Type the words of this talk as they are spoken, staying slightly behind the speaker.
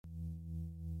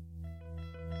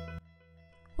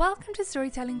Welcome to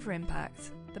Storytelling for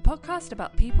Impact, the podcast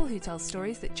about people who tell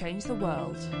stories that change the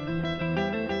world.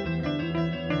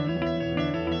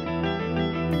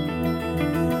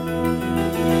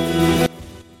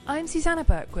 I'm Susanna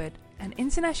Birkwood, an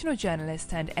international journalist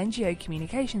turned NGO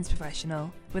communications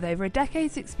professional with over a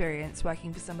decade's experience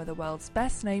working for some of the world's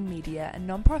best-known media and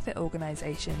non-profit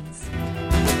organisations.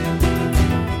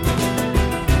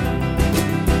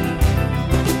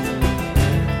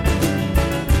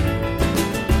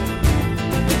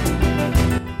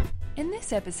 In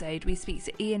this episode, we speak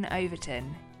to Ian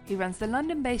Overton, who runs the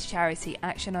London-based charity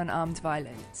Action on Armed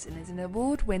Violence and is an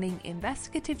award-winning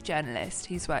investigative journalist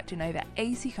who's worked in over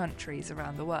 80 countries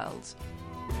around the world.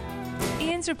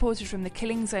 Ian's reported from the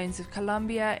killing zones of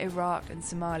Colombia, Iraq and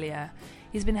Somalia.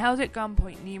 He's been held at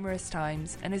gunpoint numerous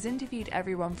times and has interviewed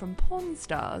everyone from porn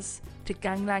stars to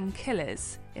gangland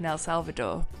killers in El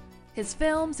Salvador. His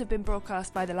films have been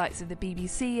broadcast by the likes of the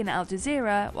BBC and Al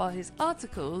Jazeera, while his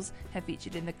articles have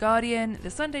featured in The Guardian, The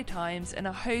Sunday Times and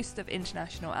a host of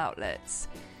international outlets.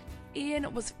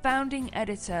 Ian was founding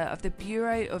editor of the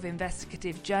Bureau of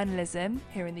Investigative Journalism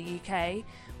here in the UK,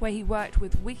 where he worked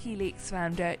with WikiLeaks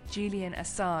founder Julian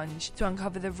Assange to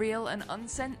uncover the real and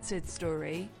uncensored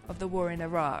story of the war in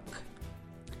Iraq.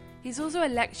 He's also a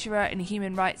lecturer in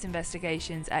human rights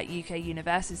investigations at UK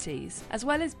universities, as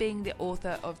well as being the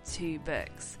author of 2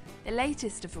 books, the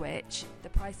latest of which, The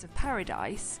Price of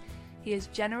Paradise, he has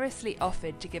generously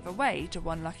offered to give away to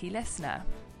one lucky listener.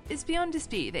 It's beyond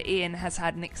dispute that Ian has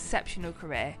had an exceptional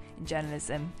career in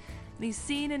journalism, and he's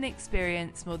seen and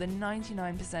experienced more than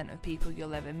 99% of people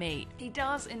you'll ever meet. He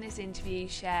does in this interview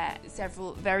share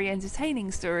several very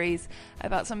entertaining stories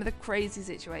about some of the crazy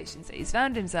situations that he's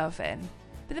found himself in.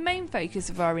 But the main focus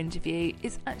of our interview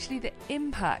is actually the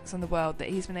impacts on the world that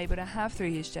he's been able to have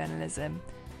through his journalism.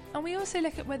 And we also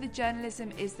look at whether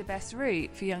journalism is the best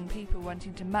route for young people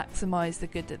wanting to maximise the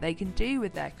good that they can do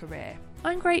with their career.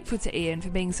 I'm grateful to Ian for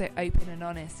being so open and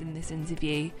honest in this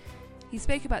interview. He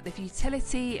spoke about the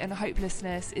futility and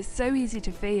hopelessness is so easy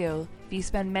to feel if you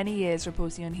spend many years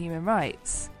reporting on human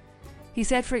rights. He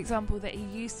said, for example, that he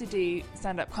used to do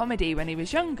stand-up comedy when he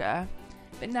was younger,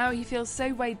 but now he feels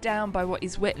so weighed down by what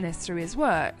he's witnessed through his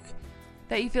work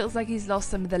that he feels like he's lost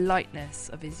some of the lightness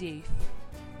of his youth.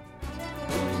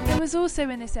 There was also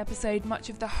in this episode much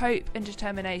of the hope and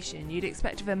determination you'd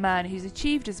expect of a man who's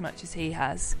achieved as much as he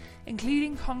has,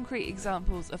 including concrete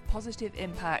examples of positive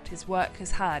impact his work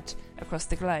has had across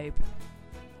the globe.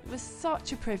 It was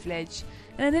such a privilege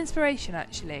and an inspiration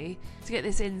actually to get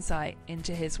this insight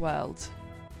into his world.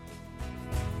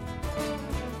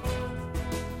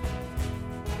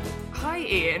 Hi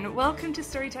Ian, welcome to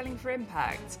Storytelling for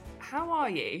Impact. How are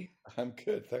you? I'm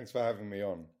good, thanks for having me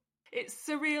on. It's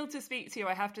surreal to speak to you,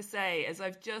 I have to say, as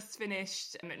I've just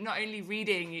finished not only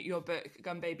reading your book,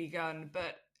 Gun Baby Gun,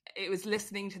 but it was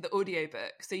listening to the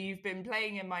audiobook. So you've been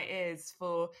playing in my ears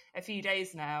for a few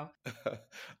days now.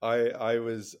 I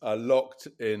was locked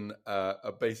in a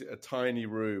tiny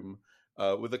room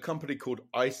with a company called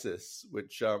ISIS,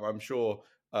 which I'm sure,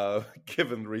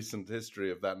 given the recent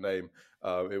history of that name,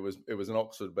 it was an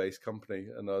Oxford-based company,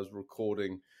 and I was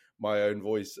recording my own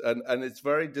voice, and it's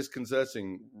very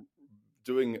disconcerting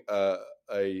doing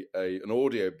an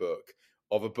audio book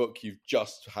of a book you've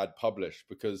just had published,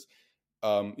 because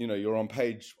you're on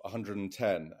page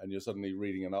 110 and you're suddenly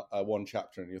reading one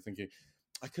chapter and you're thinking,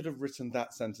 I could have written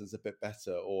that sentence a bit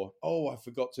better, or I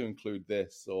forgot to include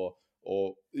this, or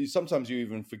sometimes you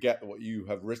even forget what you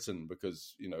have written,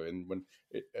 because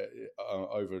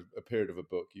over a period of a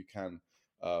book you can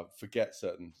forget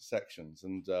certain sections,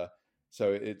 and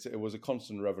so it was a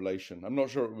constant revelation. I'm not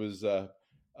sure it was a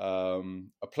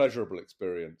pleasurable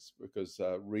experience, because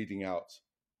reading out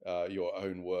your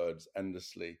own words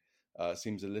endlessly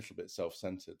seems a little bit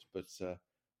self-centered. But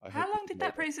how long did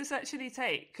that process actually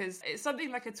take? Because it's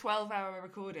something like a 12-hour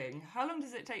recording. How long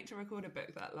does it take to record a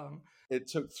book that long? It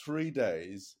took 3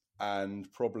 days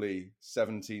and probably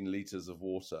 17 litres of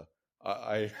water.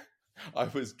 I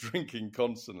was drinking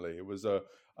constantly.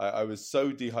 I was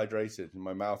so dehydrated and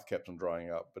my mouth kept on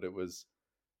drying up, but it was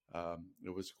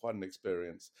quite an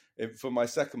experience. For my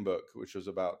second book, which was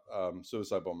about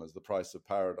suicide bombers, The Price of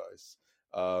Paradise,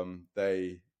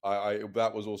 that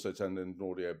was also turned into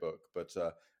an audio book, but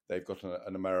they've got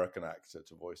an American actor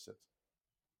to voice it.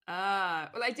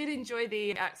 Well, I did enjoy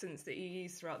the accents that you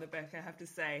used throughout the book, I have to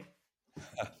say.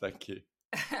 Thank you.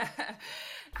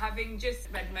 Having just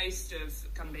read most of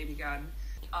Gun Baby Gun,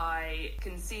 I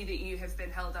can see that you have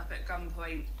been held up at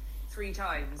gunpoint 3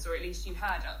 times, or at least you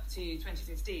had up to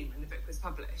 2015 when the book was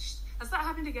published. Has that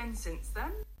happened again since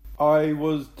then? I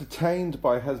was detained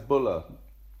by Hezbollah,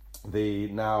 the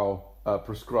now a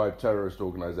prescribed terrorist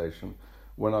organization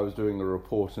when I was doing a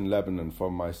report in Lebanon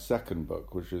from my second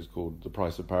book, which is called The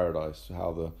Price of Paradise,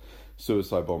 how the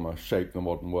suicide bomber shaped the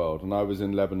modern world. And I was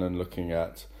in Lebanon looking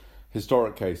at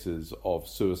historic cases of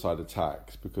suicide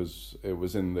attacks because it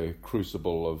was in the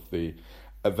crucible of the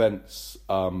events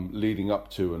leading up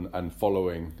to and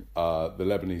following the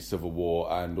Lebanese civil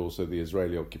war and also the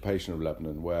Israeli occupation of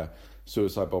Lebanon, where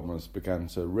suicide bombers began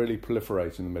to really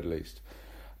proliferate in the Middle East.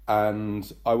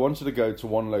 And I wanted to go to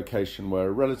one location where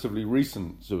a relatively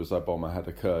recent suicide bomber had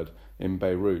occurred in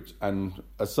Beirut, and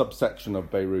a subsection of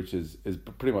Beirut is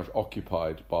pretty much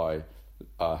occupied by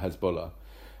Hezbollah.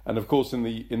 And of course, in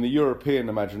the European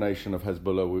imagination of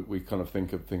Hezbollah, we kind of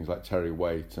think of things like Terry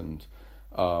Waite and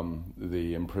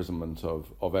the imprisonment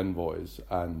of envoys,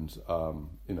 and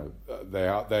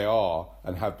they are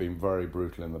and have been very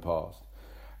brutal in the past.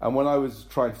 And when I was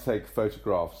trying to take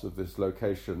photographs of this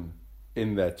location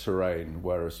in their terrain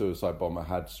where a suicide bomber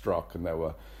had struck, and there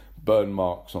were burn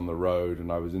marks on the road,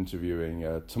 and I was interviewing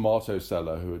a tomato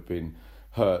seller who had been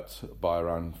hurt by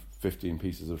around 15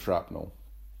 pieces of shrapnel.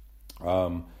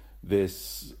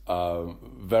 This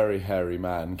very hairy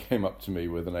man came up to me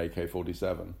with an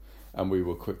AK-47, and we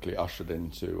were quickly ushered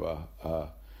into a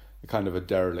kind of a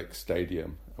derelict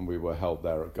stadium, and we were held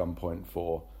there at gunpoint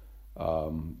for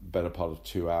better part of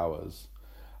 2 hours.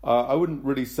 I wouldn't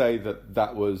really say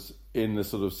that was in the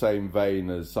sort of same vein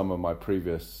as some of my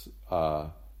previous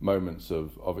moments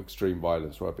of extreme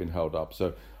violence where I've been held up.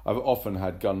 So I've often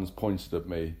had guns pointed at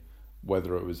me,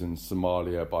 whether it was in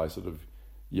Somalia by sort of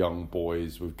young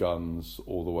boys with guns,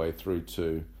 all the way through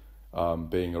to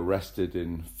being arrested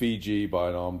in Fiji by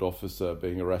an armed officer,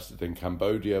 being arrested in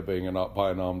Cambodia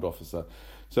by an armed officer.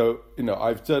 So,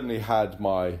 I've certainly had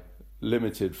my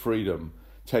limited freedom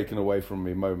taken away from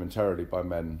me momentarily by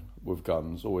men with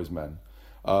guns, always men.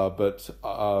 But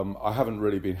I haven't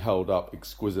really been held up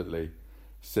exquisitely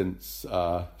since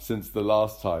the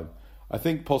last time. I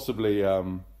think possibly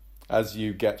as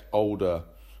you get older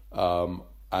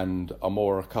and are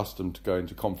more accustomed to going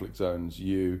to conflict zones,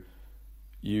 you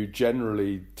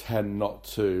generally tend not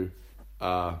to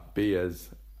be as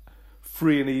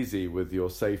free and easy with your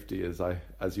safety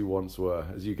as you once were,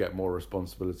 as you get more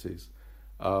responsibilities.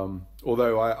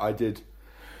 Although I did,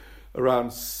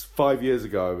 around 5 years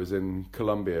ago, I was in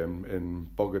Colombia, in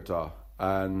Bogota,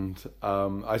 and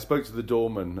I spoke to the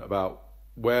doorman about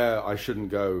where I shouldn't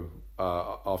go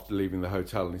after leaving the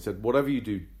hotel, and he said, whatever you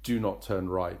do, do not turn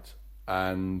right.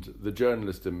 And the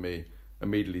journalist in me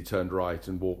immediately turned right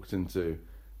and walked into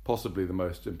possibly the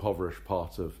most impoverished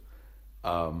part of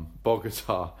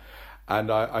Bogota, and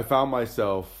I found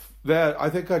myself there. I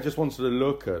think I just wanted to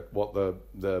look at what the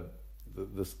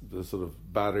sort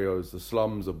of barrios, the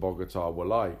slums of Bogota were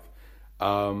like,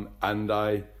 and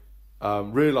I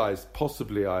realized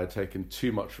possibly I had taken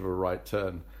too much of a right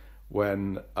turn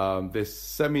when this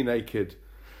semi-naked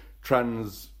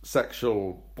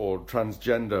transsexual or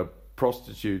transgender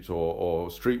prostitute or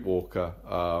streetwalker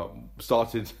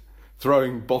started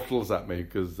throwing bottles at me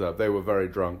because they were very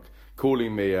drunk,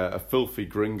 calling me a filthy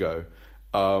gringo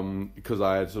because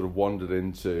I had sort of wandered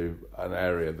into an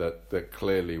area that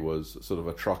clearly was sort of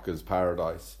a trucker's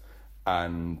paradise,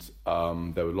 and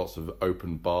there were lots of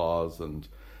open bars and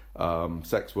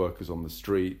sex workers on the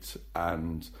street,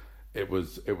 and it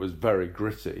was very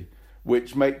gritty,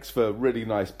 which makes for really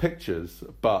nice pictures,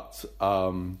 but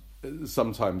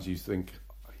sometimes you think,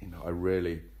 I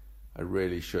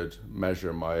really should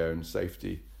measure my own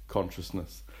safety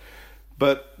consciousness.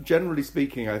 But generally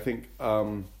speaking, I think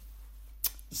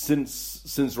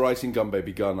since writing Gun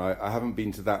Baby Gun, I haven't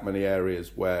been to that many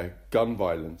areas where gun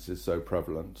violence is so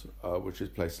prevalent, which is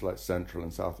places like Central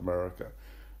and South America,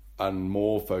 and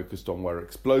more focused on where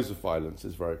explosive violence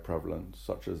is very prevalent,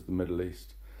 such as the Middle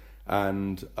East.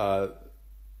 And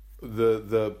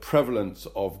the prevalence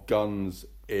of guns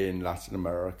in Latin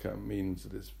America means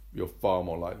that you're far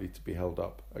more likely to be held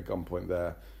up at gunpoint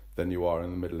there than you are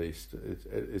in the Middle East.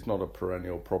 It's not a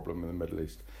perennial problem in the Middle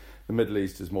East. The Middle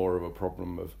East is more of a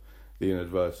problem of the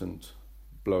inadvertent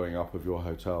blowing up of your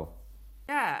hotel.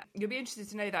 Yeah, you'll be interested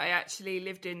to know that I actually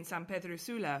lived in San Pedro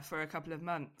Sula for a couple of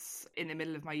months in the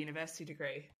middle of my university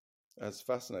degree. That's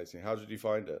fascinating. How did you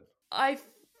find it? I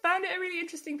found it a really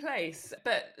interesting place,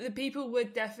 but the people were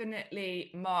definitely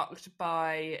marked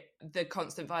by the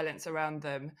constant violence around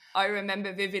them. I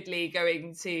remember vividly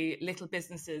going to little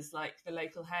businesses like the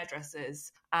local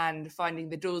hairdressers and finding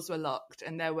the doors were locked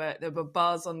and there were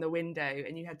bars on the window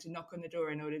and you had to knock on the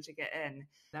door in order to get in.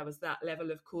 There was that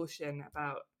level of caution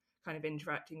about kind of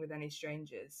interacting with any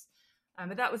strangers.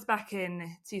 But that was back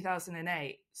in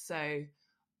 2008, so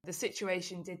the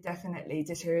situation did definitely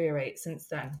deteriorate since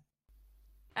then.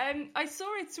 I saw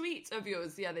a tweet of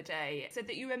yours the other day. It said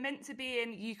that you were meant to be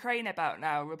in Ukraine about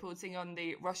now, reporting on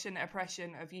the Russian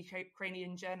oppression of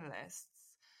Ukrainian journalists.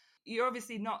 You're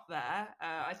obviously not there.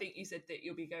 I think you said that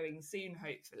you'll be going soon,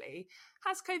 hopefully.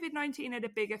 Has COVID-19 had a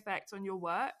big effect on your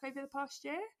work over the past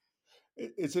year?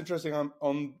 It's interesting. I'm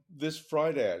on this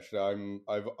Friday. Actually,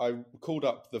 I called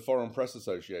up the Foreign Press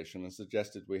Association and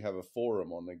suggested we have a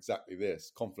forum on exactly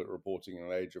this: conflict reporting in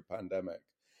an age of pandemic,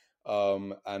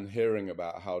 and hearing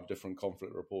about how different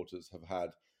conflict reporters have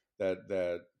had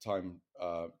their time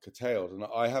curtailed. And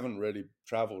I haven't really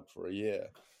travelled for a year,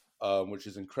 which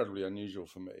is incredibly unusual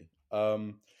for me.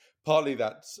 Partly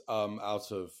that's out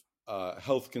of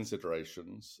health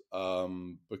considerations,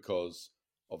 because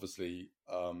obviously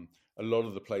a lot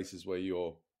of the places where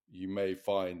you may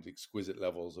find exquisite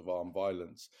levels of armed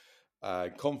violence,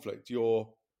 conflict, you're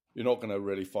not going to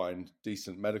really find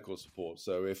decent medical support.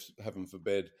 So if, heaven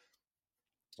forbid,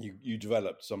 you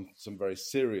developed some very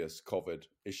serious COVID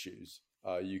issues,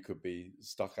 you could be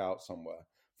stuck out somewhere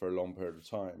for a long period of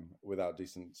time without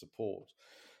decent support.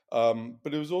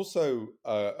 But it was also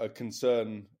a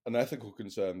concern, an ethical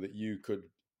concern, that you could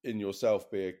in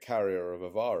yourself be a carrier of a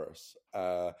virus.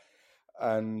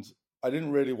 And I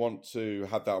didn't really want to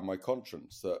have that on my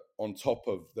conscience, that on top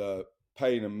of the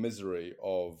pain and misery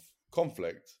of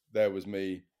conflict, there was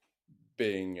me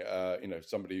being,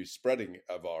 somebody who's spreading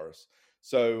a virus.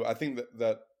 So I think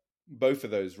that both of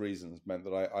those reasons meant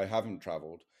that I haven't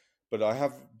traveled, but I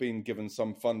have been given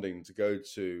some funding to go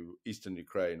to Eastern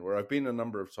Ukraine, where I've been a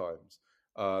number of times.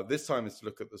 This time is to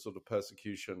look at the sort of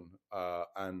persecution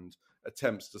and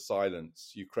attempts to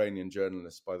silence Ukrainian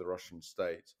journalists by the Russian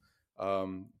state.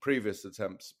 Previous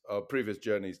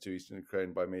journeys to Eastern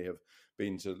Ukraine by me have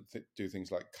been to do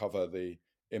things like cover the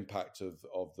impact of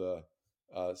the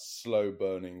slow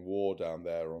burning war down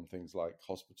there on things like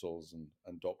hospitals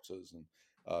and doctors, and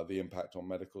the impact on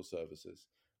medical services.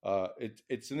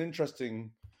 It's an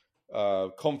interesting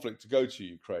conflict to go to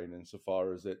Ukraine,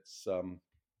 insofar as it's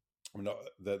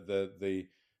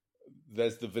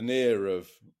there's the veneer of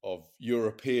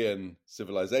European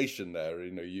civilization there.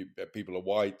 People are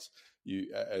white.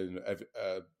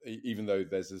 Even though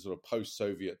there's a sort of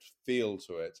post-Soviet feel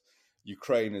to it,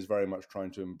 Ukraine is very much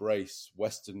trying to embrace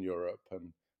Western Europe,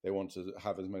 and they want to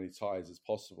have as many ties as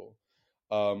possible.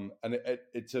 And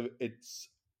it's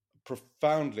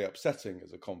profoundly upsetting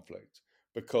as a conflict,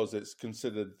 because it's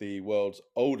considered the world's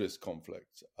oldest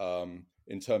conflict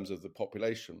in terms of the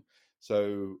population.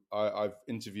 So I've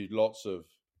interviewed lots of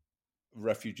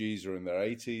refugees who are in their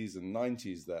 80s and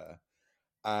 90s there,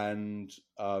 and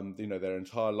their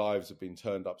entire lives have been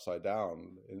turned upside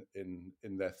down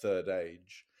in their third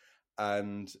age,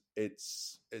 and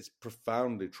it's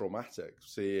profoundly traumatic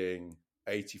seeing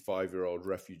 85-year-old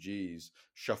refugees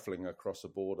shuffling across a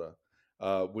border,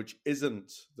 which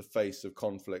isn't the face of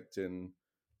conflict in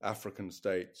African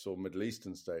states or Middle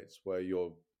Eastern states, where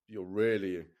you're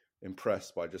really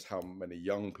impressed by just how many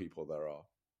young people there are.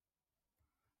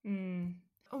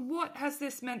 What has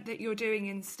this meant that you're doing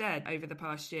instead over the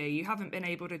past year? You haven't been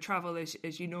able to travel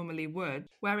as you normally would.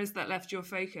 Where has that left your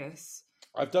focus?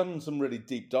 I've done some really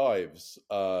deep dives.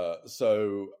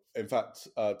 So, in fact,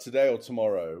 today or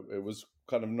tomorrow, it was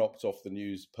kind of knocked off the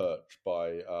news perch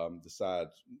by the sad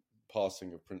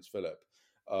passing of Prince Philip.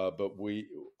 But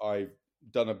I've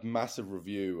done a massive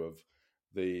review of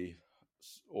the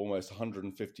almost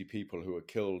 150 people who were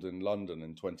killed in London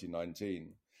in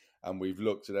 2019. And we've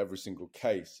looked at every single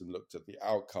case and looked at the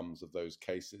outcomes of those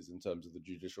cases in terms of the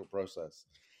judicial process,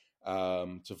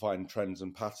 to find trends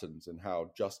and patterns in how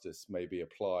justice may be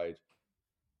applied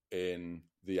in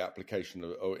the application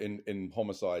of, or in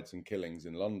homicides and killings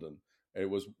in London. It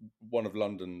was one of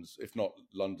London's, if not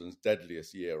London's,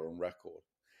 deadliest year on record.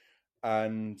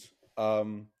 And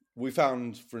we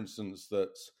found, for instance,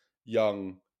 that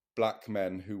young black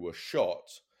men who were shot,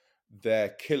 their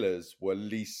killers were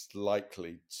least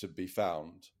likely to be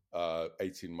found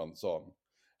 18 months on,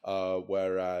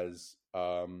 whereas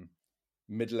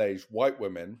middle-aged white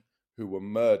women who were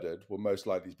murdered were most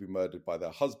likely to be murdered by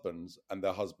their husbands, and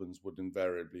their husbands would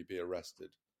invariably be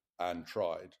arrested and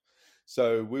tried.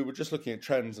 So we were just looking at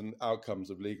trends and outcomes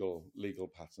of legal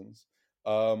patterns.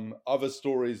 Other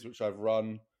stories which I've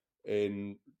run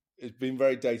it's been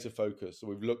very data focused. So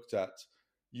we've looked at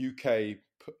UK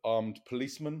armed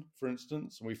policemen, for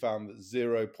instance, and we found that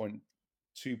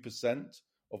 0.2%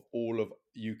 of all of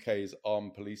UK's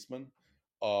armed policemen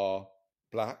are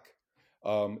black,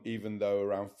 even though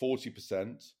around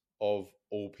 40% of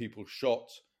all people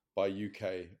shot by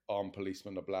UK armed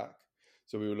policemen are black.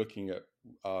 So we were looking at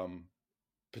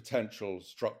potential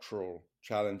structural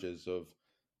challenges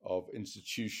of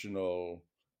institutional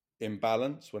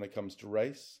imbalance when it comes to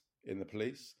race in the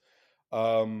police.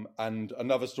 And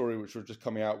another story which we're just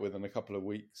coming out with in a couple of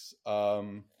weeks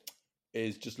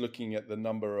is just looking at the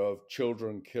number of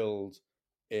children killed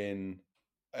in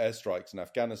airstrikes in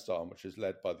Afghanistan, which is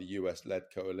led by the US-led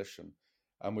coalition.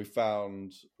 And we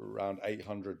found around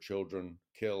 800 children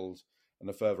killed and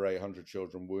a further 800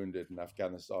 children wounded in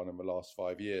Afghanistan in the last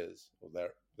 5 years, or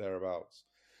thereabouts.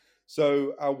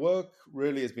 So our work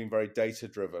really has been very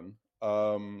data-driven,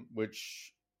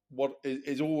 which what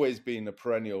is always been a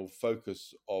perennial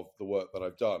focus of the work that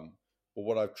I've done. But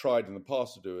what I've tried in the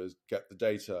past to do is get the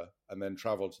data and then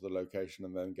travel to the location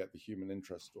and then get the human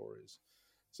interest stories.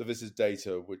 So this is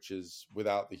data which is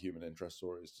without the human interest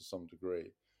stories to some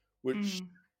degree, which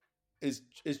is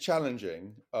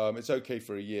challenging. It's okay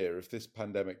for a year. If this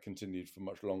pandemic continued for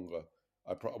much longer,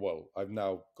 I've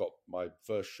now got my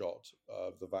first shot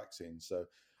of the vaccine, so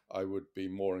I would be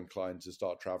more inclined to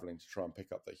start traveling to try and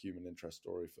pick up that human interest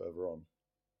story further on.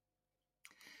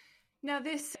 Now,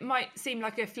 this might seem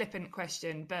like a flippant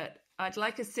question, but I'd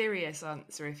like a serious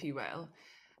answer, if you will.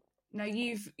 Now,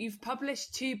 you've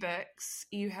published 2 books.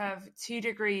 You have 2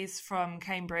 degrees from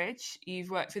Cambridge. You've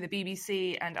worked for the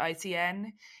BBC and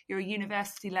ITN. You're a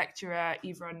university lecturer.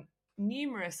 You've run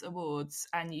numerous awards,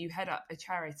 and you head up a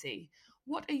charity.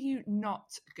 What are you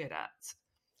not good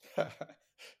at?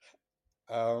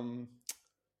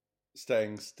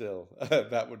 Staying still.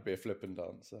 That would be a flippant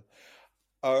answer.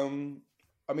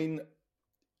 I mean,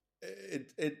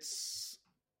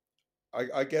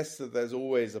 I guess that there's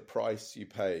always a price you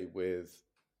pay with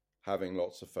having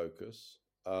lots of focus.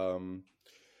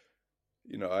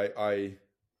 I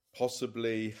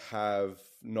possibly have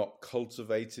not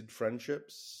cultivated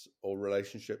friendships or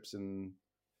relationships in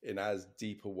as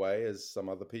deep a way as some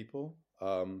other people.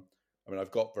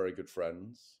 I've got very good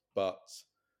friends, but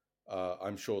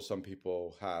I'm sure some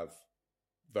people have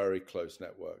very close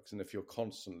networks. And if you're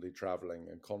constantly traveling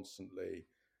and constantly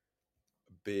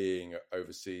being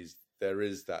overseas, there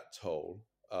is that toll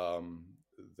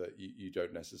that you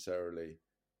don't necessarily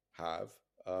have.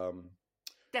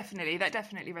 Definitely. That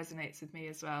definitely resonates with me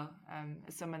as well,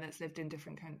 as someone that's lived in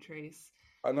different countries.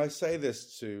 And I say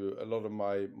this to a lot of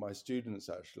my students,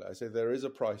 actually. I say there is a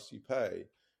price you pay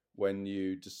when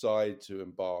you decide to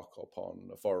embark upon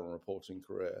a foreign reporting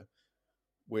career,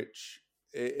 which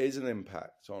is an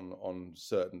impact on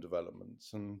certain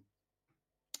developments. And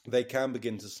they can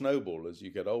begin to snowball as you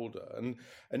get older.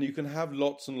 And you can have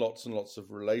lots and lots and lots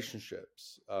of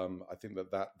relationships. I think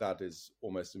that is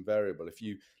almost invariable. If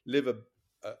you live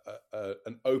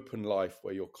an open life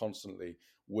where you're constantly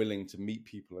willing to meet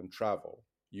people and travel,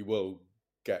 you will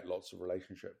get lots of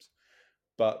relationships.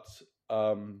 But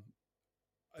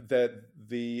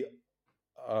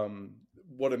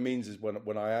what it means is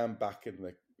when I am back in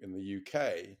the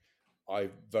UK, I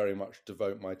very much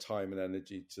devote my time and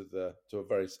energy to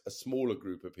a smaller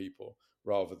group of people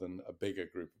rather than a bigger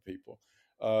group of people.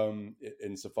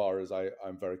 Insofar as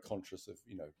I'm very conscious of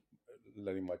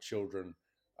letting my children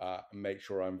make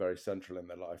sure I'm very central in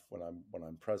their life when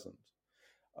I'm present.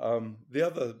 The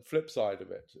other flip side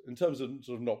of it, in terms of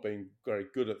sort of not being very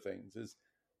good at things, is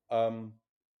I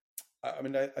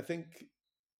think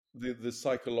the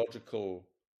psychological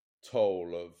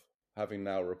toll of having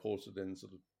now reported in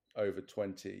sort of over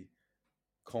 20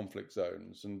 conflict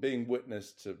zones and being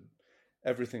witness to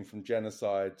everything from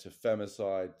genocide to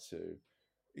femicide to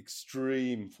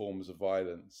extreme forms of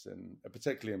violence,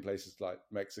 particularly in places like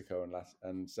Mexico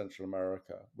and Central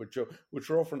America, which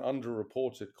are often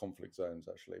underreported conflict zones,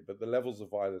 actually. But the levels of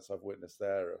violence I've witnessed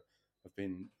there have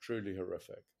been truly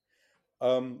horrific.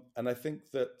 And I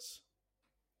think that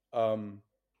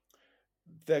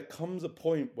there comes a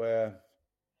point where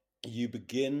you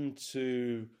begin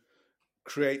to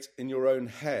create in your own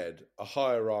head a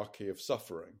hierarchy of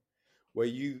suffering, where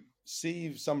you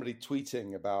see somebody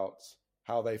tweeting about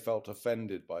how they felt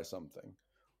offended by something,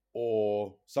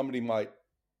 or somebody might,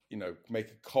 make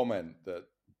a comment that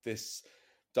this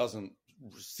doesn't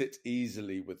sit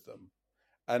easily with them.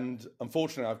 And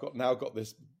unfortunately, I've now got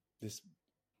this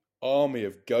army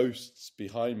of ghosts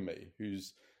behind me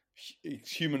whose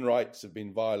human rights have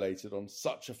been violated on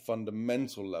such a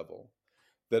fundamental level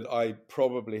that I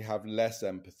probably have less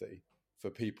empathy for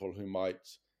people who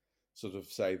might sort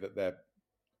of say that their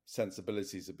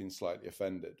sensibilities have been slightly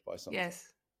offended by something.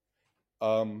 Yes.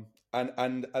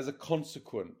 And as a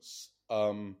consequence,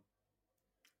 and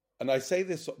I say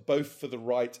this both for the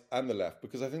right and the left,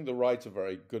 because I think the right are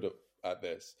very good at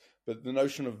this, but the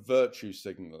notion of virtue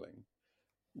signaling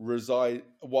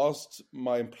whilst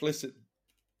my implicit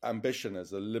ambition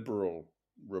as a liberal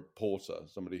reporter,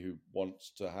 somebody who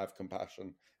wants to have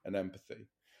compassion and empathy,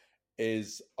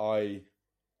 is I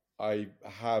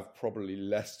have probably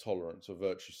less tolerance for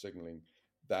virtue signaling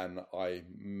than I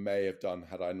may have done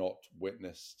had I not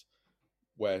witnessed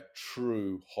where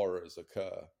true horrors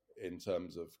occur in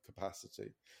terms of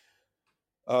capacity.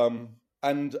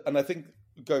 And I think,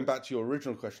 going back to your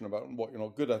original question about what you're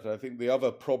not good at, I think the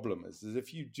other problem is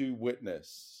if you do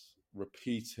witness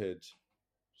repeated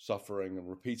suffering and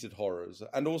repeated horrors,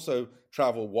 and also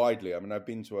travel widely. I mean, I've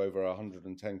been to over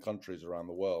 110 countries around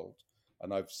the world,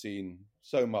 and I've seen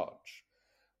so much.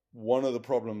 One of the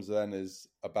problems then is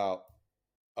about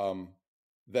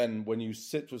then when you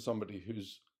sit with somebody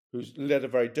who's led a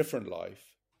very different life,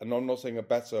 and I'm not saying a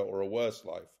better or a worse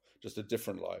life, just a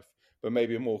different life, but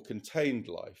maybe a more contained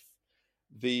life.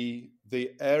 The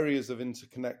areas of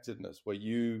interconnectedness where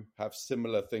you have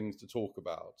similar things to talk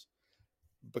about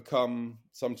become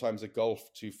sometimes a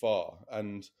gulf too far.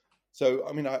 And so,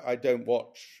 I mean, I don't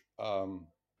watch,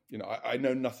 I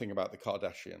know nothing about the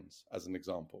Kardashians, as an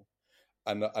example.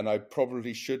 And I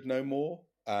probably should know more.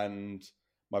 And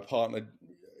my partner,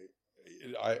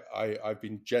 I've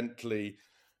been gently,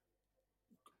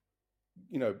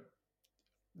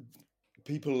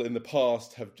 people in the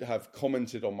past have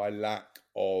commented on my lack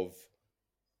of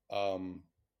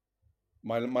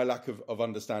my lack of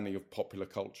understanding of popular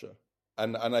culture.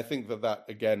 And I think that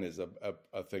again is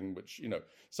a thing which,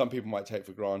 some people might take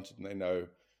for granted, and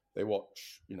they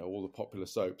watch, all the popular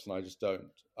soaps, and I just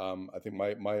don't. I think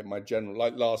my general,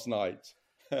 like last night,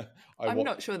 I'm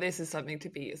not sure this is something to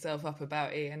beat yourself up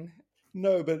about, Ian.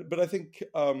 No, but I think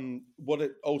what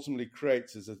it ultimately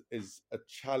creates is a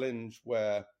challenge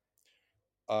where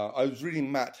I was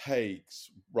reading Matt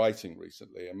Haig's writing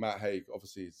recently, and Matt Haig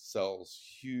obviously sells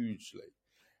hugely,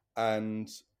 and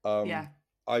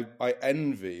I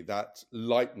envy that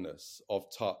lightness of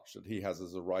touch that he has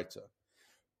as a writer.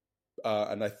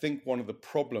 And I think one of the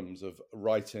problems of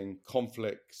writing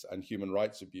conflicts and human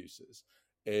rights abuses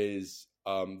is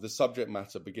the subject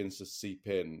matter begins to seep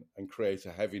in and create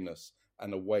a heaviness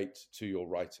and a weight to your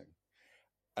writing.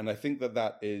 And I think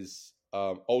that is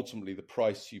ultimately the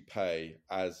price you pay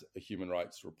as a human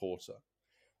rights reporter.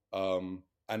 And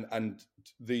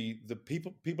the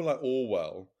people like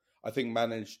Orwell, I think,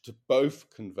 managed to both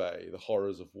convey the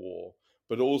horrors of war,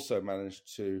 but also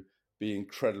managed to be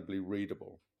incredibly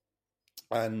readable.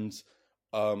 And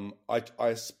I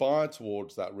aspire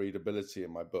towards that readability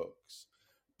in my books,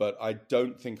 but I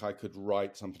don't think I could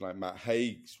write something like Matt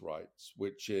Haig's writes,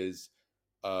 which is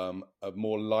a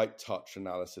more light touch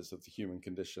analysis of the human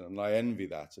condition. And I envy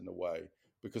that in a way,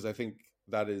 because I think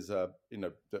that is, the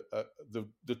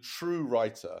true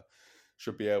writer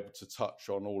should be able to touch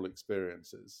on all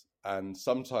experiences. And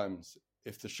sometimes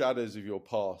if the shadows of your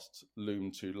past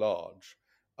loom too large,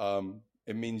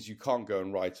 it means you can't go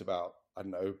and write about, I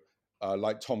don't know,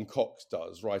 like Tom Cox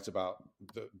does, write about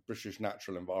the British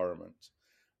natural environment.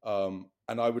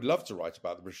 And I would love to write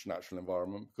about the British natural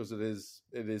environment because it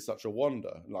is such a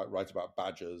wonder, like write about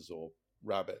badgers or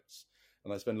rabbits.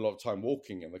 And I spend a lot of time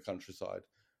walking in the countryside.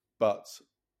 But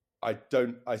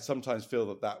I sometimes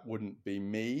feel that wouldn't be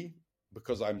me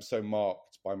because I'm so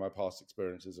marked by my past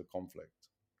experiences of conflict.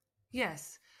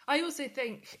 Yes. I also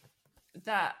think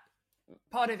that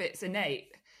part of it's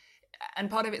innate and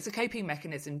part of it's a coping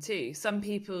mechanism too. Some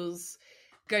people's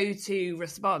go-to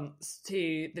response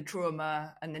to the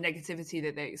trauma and the negativity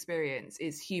that they experience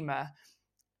is humour.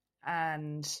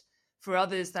 And for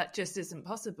others, that just isn't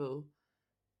possible.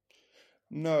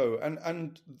 No.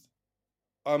 And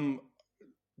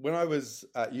when I was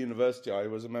at university, I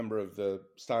was a member of the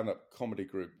stand-up comedy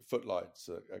group Footlights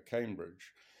at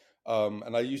Cambridge.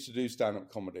 And I used to do stand-up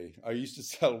comedy. I used to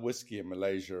sell whiskey in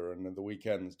Malaysia and in the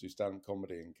weekends do stand-up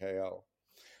comedy in KL.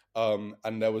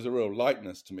 And there was a real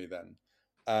lightness to me then.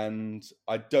 And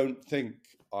I don't think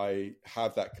I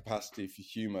have that capacity for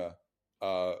humour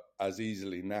as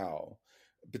easily now,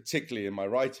 particularly in my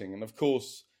writing. And of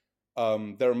course,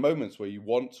 there are moments where you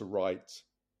want to write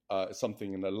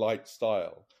something in a light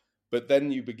style, but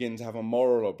then you begin to have a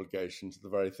moral obligation to the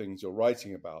very things you're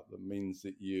writing about. That means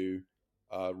that you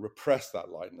repress that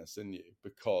lightness in you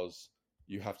because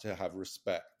you have to have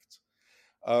respect.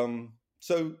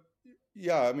 So,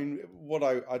 yeah, I mean,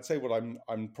 I'd say what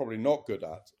I'm probably not good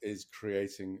at is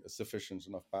creating a sufficient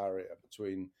enough barrier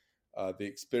between the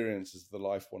experiences of the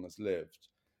life one has lived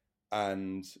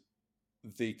and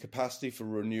the capacity for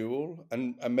renewal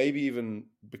and maybe even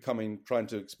trying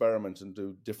to experiment and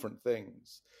do different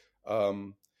things.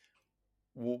 One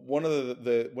of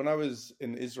when I was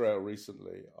in Israel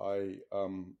recently, I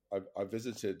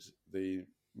visited the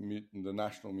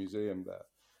National Museum there,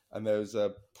 and there was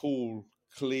a Paul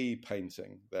Klee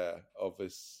painting there of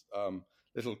this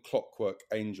little clockwork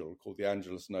angel called the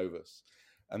Angelus Novus.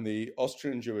 And the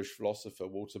Austrian Jewish philosopher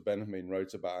Walter Benjamin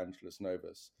wrote about Angelus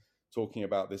Novus, talking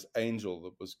about this angel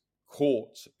that was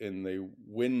caught in the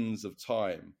winds of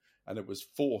time, and it was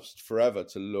forced forever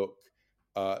to look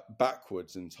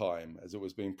backwards in time as it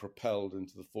was being propelled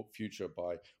into the future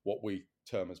by what we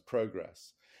term as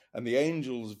progress. And the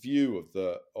angel's view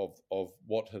of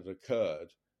what had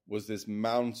occurred was this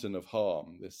mountain of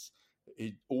harm.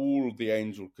 All the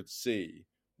angel could see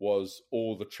was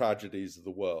all the tragedies of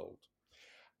the world.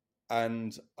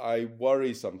 And I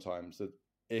worry sometimes that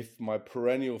if my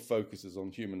perennial focus is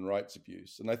on human rights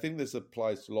abuse, and I think this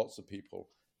applies to lots of people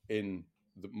in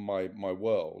my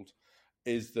world,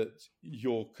 is that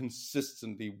you're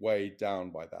consistently weighed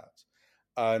down by that.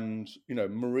 And,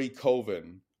 Marie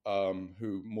Colvin,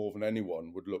 who more than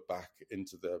anyone would look back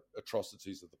into the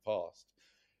atrocities of the past,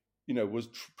 was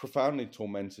profoundly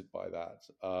tormented by that.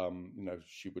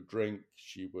 She would drink,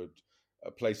 she would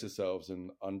place herself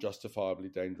in unjustifiably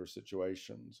dangerous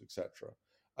situations, etc.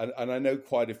 And I know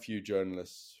quite a few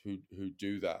journalists who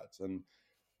do that. And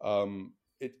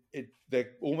there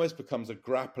almost becomes a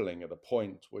grappling at a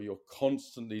point where you're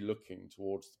constantly looking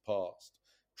towards the past,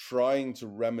 trying to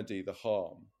remedy the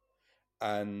harm,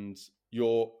 and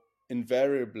you're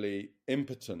invariably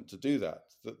impotent to do that.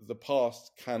 The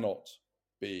past cannot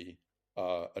be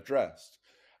addressed.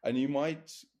 And you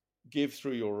might give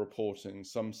through your reporting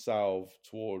some salve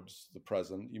towards the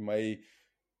present. You may,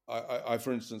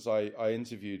 for instance, I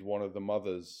interviewed one of the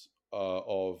mothers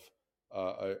of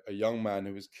a young man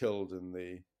who was killed in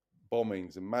the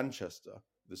bombings in Manchester,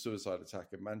 the suicide attack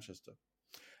in Manchester.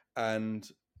 And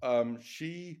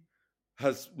she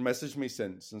has messaged me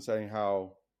since and saying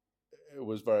how it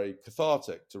was very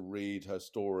cathartic to read her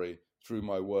story through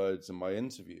my words and my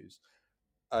interviews.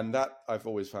 And that I've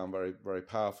always found very, very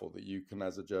powerful, that you can,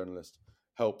 as a journalist,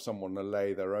 help someone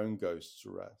allay their own ghosts to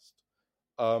rest.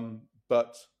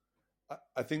 But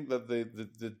I think that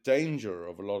the danger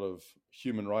of a lot of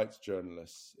human rights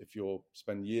journalists, if you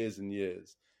spend years and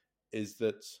years, is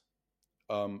that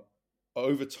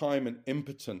over time an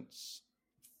impotence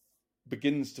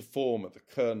begins to form at the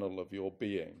kernel of your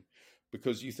being,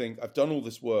 because you think, I've done all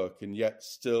this work and yet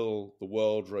still the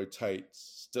world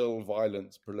rotates, still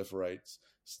violence proliferates,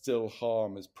 still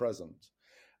harm is present.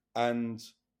 And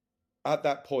at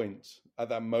that point, at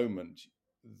that moment,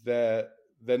 there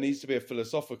needs to be a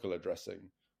philosophical addressing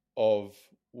of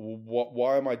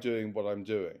why am I doing what I'm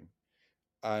doing?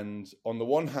 And on the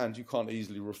one hand, you can't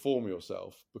easily reform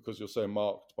yourself because you're so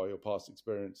marked by your past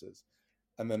experiences.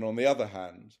 And then on the other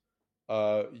hand,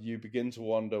 you begin to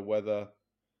wonder whether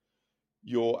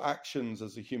your actions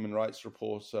as a human rights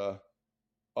reporter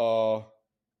are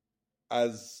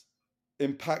as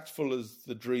impactful as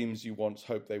the dreams you once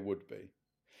hoped they would be.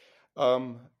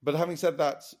 But having said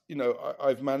that,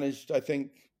 I've managed, I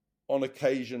think, on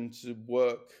occasion to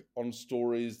work on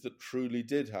stories that truly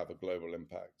did have a global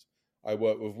impact. I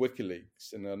worked with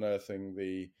WikiLeaks in unearthing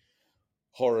the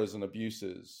horrors and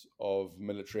abuses of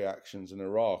military actions in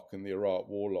Iraq and the Iraq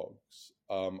war logs.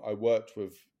 I worked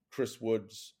with Chris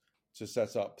Woods to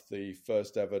set up the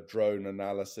first ever drone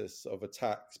analysis of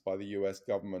attacks by the US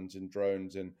government in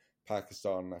drones in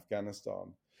Pakistan and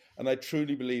Afghanistan. And I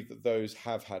truly believe that those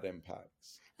have had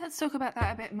impacts. Let's talk about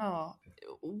that a bit more.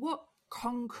 What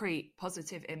concrete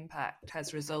positive impact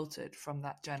has resulted from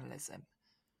that journalism?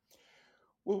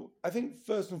 Well, I think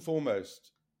first and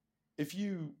foremost,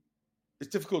 it's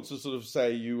difficult to sort of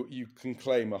say you can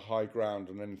claim a high ground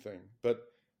on anything, but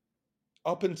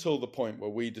up until the point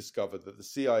where we discovered that the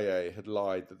CIA had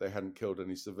lied that they hadn't killed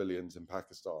any civilians in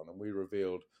Pakistan, and we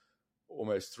revealed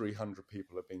almost 300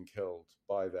 people have been killed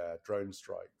by their drone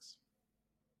strikes.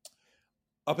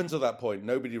 Up until that point,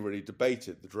 nobody really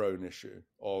debated the drone issue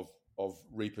of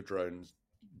Reaper drones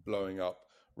blowing up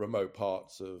remote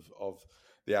parts of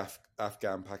the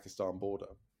Afghan-Pakistan border.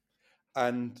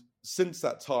 And since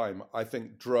that time, I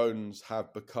think drones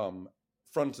have become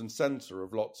front and center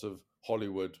of lots of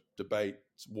Hollywood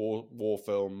debates, war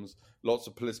films, lots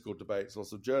of political debates,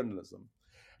 lots of journalism.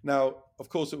 Now, of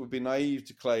course, it would be naive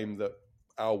to claim that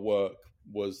our work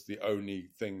was the only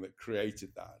thing that created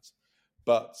that.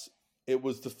 But it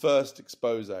was the first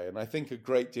expose, and I think a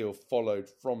great deal followed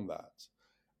from that.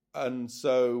 And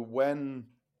so when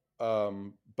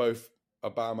both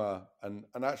Obama and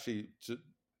actually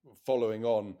following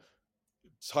on,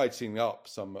 tightening up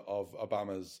some of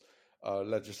Obama's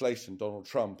legislation, Donald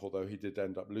Trump, although he did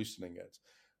end up loosening it,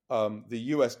 the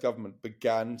US government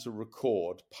began to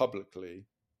record publicly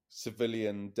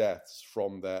civilian deaths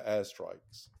from their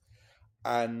airstrikes.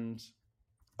 And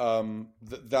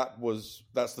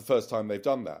that's the first time they've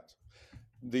done that.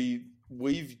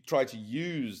 we've tried to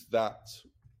use that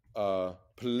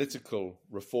political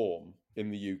reform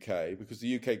in the UK because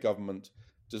the UK government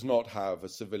does not have a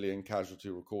civilian casualty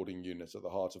recording unit at the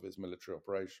heart of its military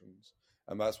operations,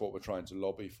 and that's what we're trying to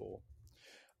lobby for.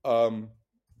 So,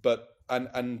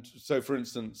 for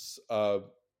instance,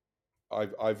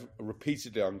 I've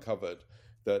repeatedly uncovered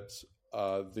that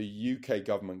the UK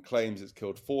government claims it's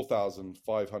killed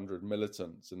 4,500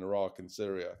 militants in Iraq and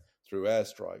Syria through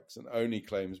airstrikes, and only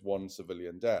claims one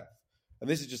civilian death. And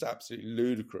this is just absolutely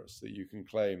ludicrous that you can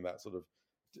claim that sort of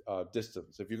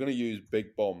distance. If you're going to use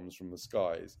big bombs from the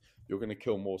skies, you're going to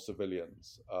kill more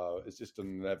civilians. It's just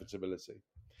an inevitability,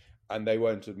 and they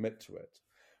won't admit to it.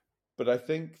 But I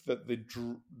think that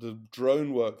the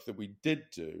drone work that we did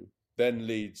do then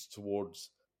leads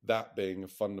towards that being a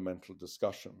fundamental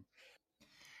discussion.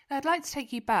 I'd like to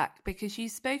take you back because you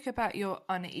spoke about your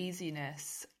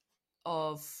uneasiness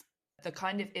of the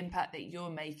kind of impact that you're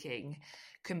making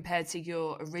compared to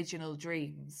your original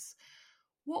dreams.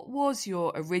 What was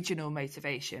your original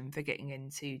motivation for getting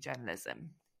into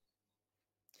journalism?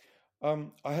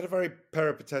 I had a very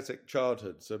peripatetic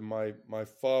childhood. So my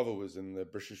father was in the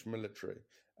British military,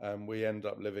 and we ended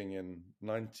up living in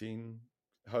 19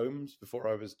 homes before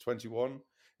I was 21.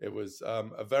 It was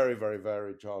a very, very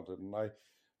varied childhood, and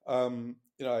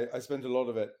I spent a lot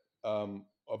of it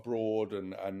abroad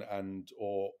and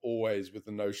or always with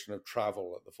the notion of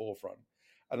travel at the forefront.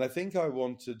 And I think I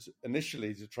wanted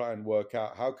initially to try and work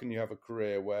out how can you have a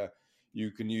career where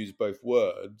you can use both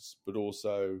words, but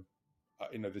also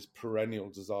this perennial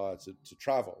desire to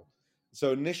travel.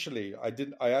 So initially,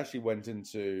 I actually went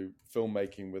into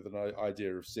filmmaking with an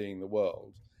idea of seeing the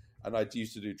world, and I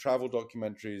used to do travel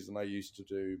documentaries, and I used to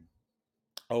do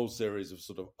a whole series of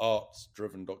sort of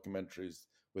arts-driven documentaries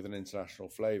with an international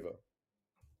flavor.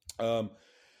 And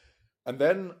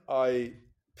then I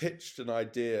pitched an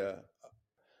idea.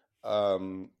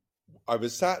 I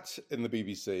was sat in the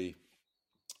BBC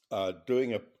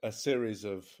doing a series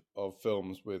of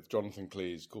films with Jonathan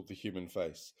Cleese called The Human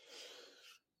Face.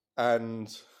 And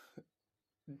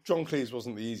John Cleese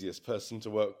wasn't the easiest person to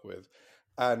work with.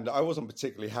 And I wasn't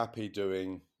particularly happy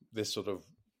doing this sort of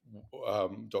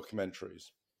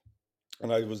documentaries.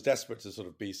 And I was desperate to sort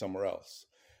of be somewhere else.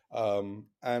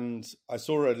 And I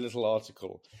saw a little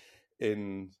article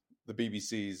in the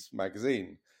BBC's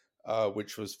magazine,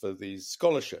 which was for these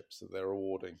scholarships that they're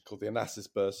awarding, called the Onassis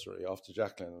Bursary, after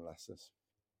Jacqueline Onassis.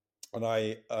 And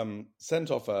I sent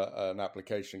off an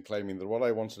application claiming that what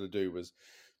I wanted to do was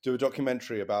do a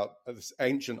documentary about this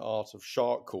ancient art of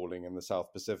shark calling in the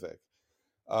South Pacific.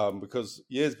 Because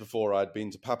years before, I'd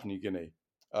been to Papua New Guinea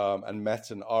and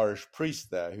met an Irish priest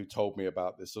there who told me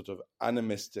about this sort of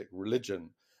animistic religion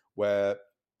where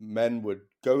men would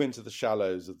go into the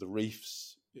shallows of the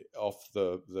reefs off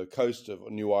the coast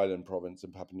of New Ireland province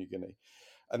in Papua New Guinea.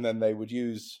 And then they would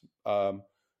use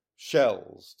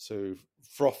shells to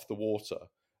froth the water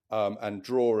and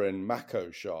draw in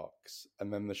mako sharks.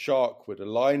 And then the shark would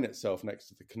align itself next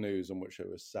to the canoes on which it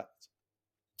was sat.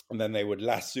 And then they would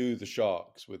lasso the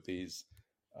sharks with these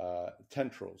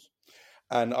tendrils.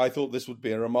 And I thought this would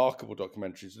be a remarkable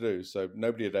documentary to do. So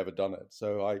nobody had ever done it.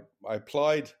 So I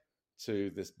applied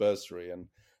to this bursary, and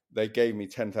they gave me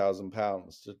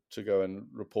 £10,000 to go and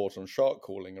report on shark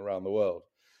calling around the world.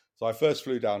 So I first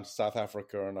flew down to South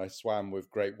Africa, and I swam with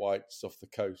great whites off the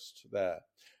coast there,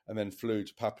 and then flew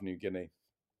to Papua New Guinea,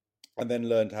 and then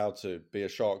learned how to be a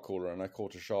shark caller. And I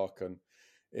caught a shark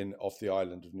off the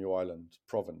island of New Ireland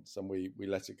province, and we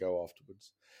let it go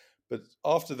afterwards. But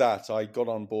after that, I got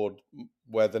on board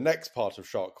where the next part of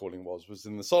shark calling was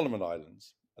in the Solomon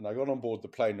Islands. And I got on board the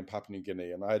plane in Papua New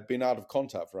Guinea, and I had been out of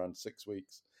contact for around 6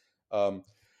 weeks. And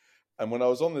when I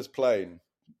was on this plane,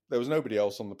 there was nobody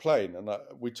else on the plane. And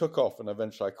we took off, and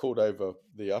eventually I called over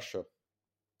the usher.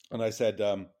 And I said,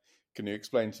 can you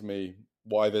explain to me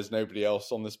why there's nobody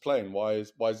else on this plane? Why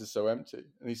is this so empty?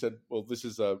 And he said, well, this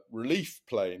is a relief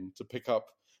plane to pick up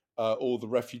all the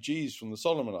refugees from the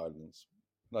Solomon Islands.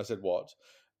 And I said, what?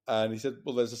 And he said,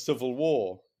 well, there's a civil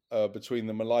war between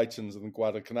the Malaitans and the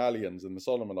Guadalcanalians in the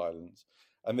Solomon Islands.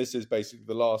 And this is basically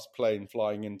the last plane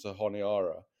flying into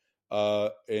Honiara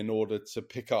in order to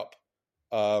pick up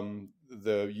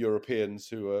the Europeans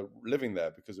who were living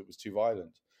there because it was too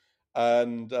violent.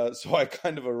 And so I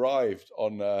kind of arrived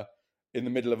in the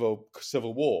middle of a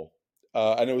civil war.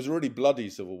 And it was a really bloody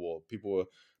civil war. People were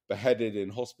beheaded in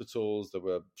hospitals. There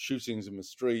were shootings in the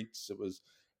streets. It was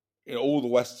all the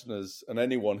Westerners and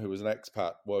anyone who was an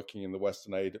expat working in the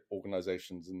Western aid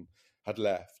organizations and had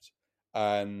left.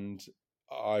 And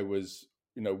I was,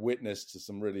 witness to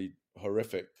some really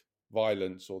horrific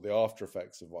violence or the after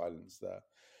effects of violence there.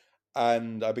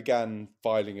 And I began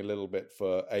filing a little bit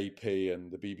for AP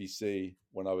and the BBC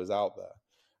when I was out there.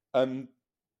 And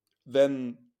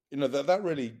then, that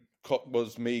really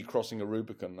was me crossing a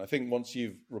Rubicon. I think once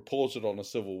you've reported on a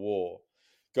civil war,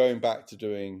 going back to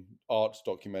doing arts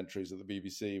documentaries at the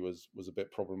BBC was a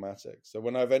bit problematic. So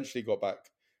when I eventually got back,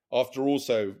 after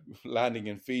also landing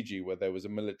in Fiji, where there was a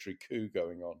military coup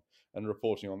going on, and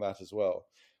reporting on that as well,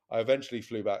 I eventually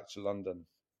flew back to London,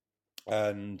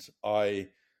 and I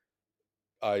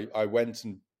went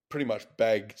and pretty much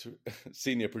begged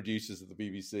senior producers of the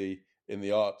BBC in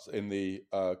the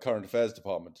current affairs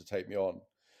department to take me on,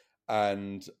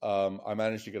 and I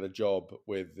managed to get a job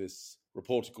with this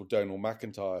reporter called Donal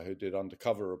McIntyre, who did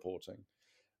undercover reporting,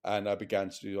 and I began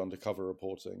to do undercover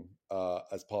reporting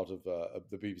as part of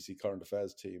the BBC current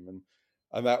affairs team,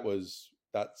 and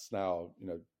that's now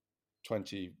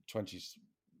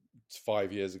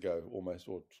 25 years ago almost,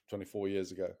 or 24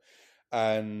 years ago,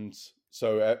 and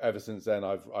so ever since then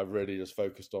I've really just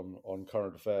focused on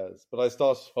current affairs. But I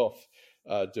started off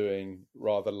doing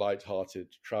rather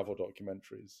light-hearted travel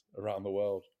documentaries around the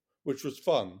world, which was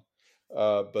fun.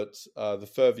 But the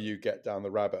further you get down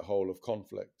the rabbit hole of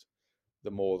conflict,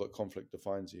 the more that conflict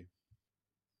defines you.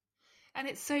 And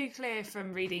it's so clear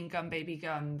from reading Gun Baby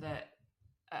Gun that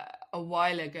a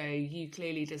while ago you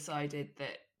clearly decided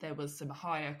that there was some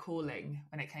higher calling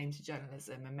when it came to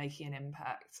journalism and making an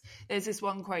impact. There's this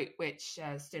one quote which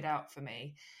stood out for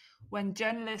me. When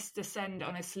journalists descend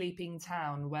on a sleeping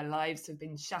town where lives have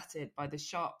been shattered by the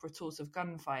sharp retort of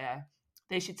gunfire,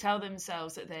 they should tell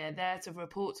themselves that they are there to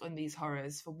report on these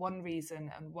horrors for one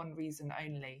reason and one reason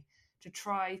only: to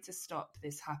try to stop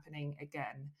this happening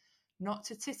again. Not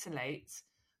to titillate,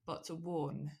 but to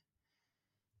warn.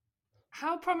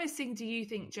 How promising do you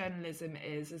think journalism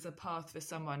is as a path for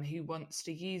someone who wants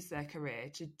to use their career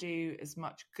to do as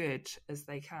much good as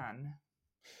they can?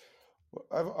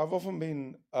 I've often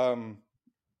been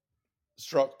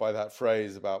struck by that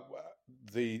phrase about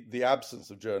the absence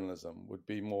of journalism would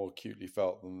be more acutely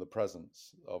felt than the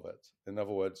presence of it. In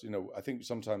other words, I think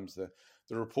sometimes the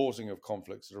reporting of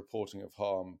conflicts, the reporting of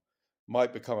harm,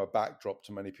 might become a backdrop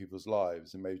to many people's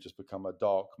lives and maybe just become a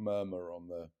dark murmur on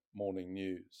the morning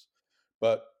news.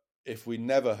 But if we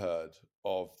never heard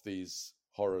of these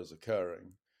horrors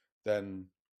occurring,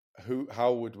 then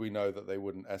how would we know that they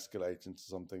wouldn't escalate into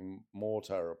something more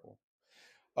terrible?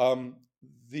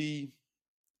 The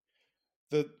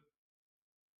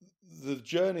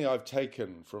journey I've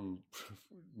taken from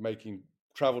making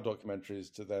travel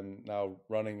documentaries to then now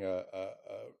running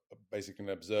basically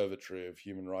an observatory of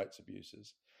human rights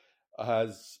abuses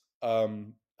has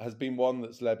been one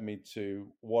that's led me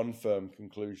to one firm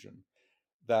conclusion,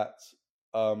 that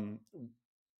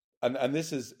and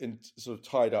this is sort of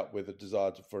tied up with a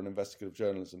desire for an investigative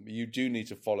journalism. You do need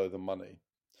to follow the money,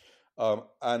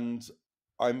 and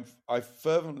I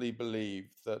fervently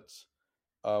believe that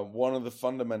one of the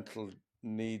fundamental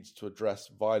needs to address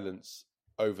violence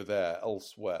over there,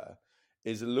 elsewhere,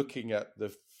 is looking at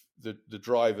the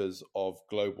drivers of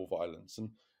global violence, and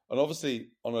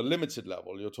obviously on a limited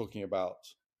level, you're talking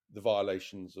about the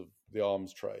violations of the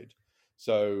arms trade.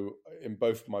 So in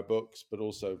both my books, but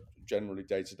also generally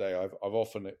day to day, I've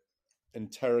often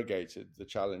interrogated the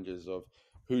challenges of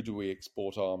who do we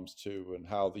export arms to, and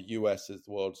how the US is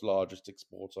the world's largest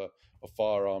exporter of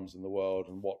firearms in the world,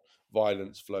 and what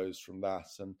violence flows from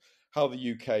that, and how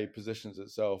the UK positions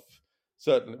itself.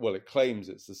 Certainly, well, it claims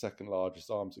it's the second largest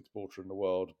arms exporter in the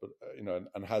world, but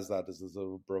and has that as a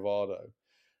sort of bravado.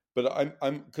 But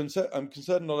I'm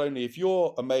concerned not only if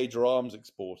you're a major arms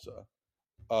exporter.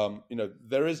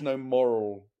 There is no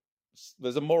moral.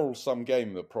 There's a moral sum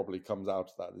game that probably comes out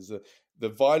of that. Is that the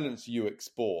violence you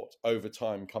export over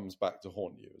time comes back to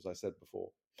haunt you, as I said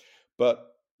before.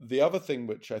 But the other thing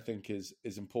which I think is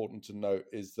important to note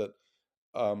is that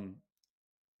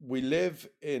we live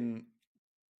in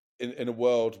a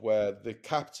world where the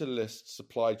capitalist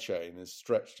supply chain is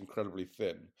stretched incredibly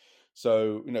thin.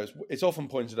 So it's often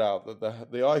pointed out that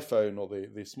the iPhone or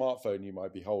the smartphone you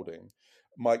might be holding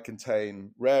might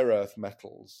contain rare earth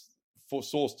metals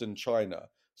sourced in China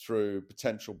through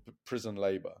potential prison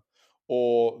labor,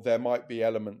 or there might be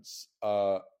elements,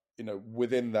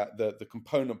 within that the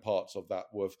component parts of that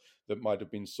that might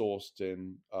have been sourced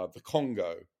in the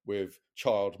Congo with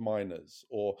child miners,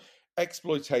 or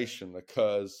exploitation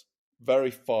occurs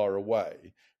very far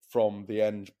away from the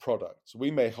end product. So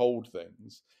we may hold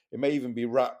things; it may even be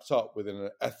wrapped up within an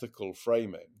ethical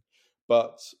framing,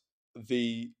 but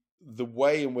the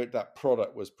way in which that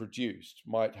product was produced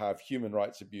might have human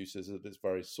rights abuses at its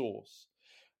very source.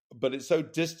 But it's so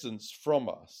distanced from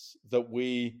us that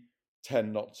we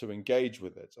tend not to engage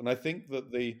with it. And I think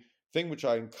that the thing which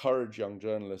I encourage young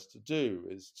journalists to do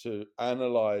is to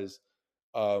analyze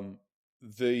um,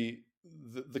 the,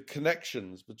 the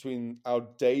connections between our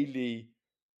daily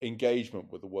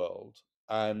engagement with the world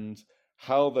and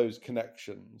how those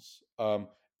connections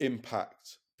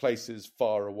impact places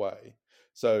far away.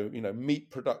 So, meat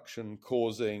production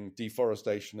causing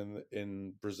deforestation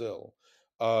in Brazil.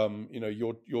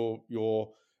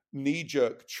 Your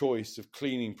knee-jerk choice of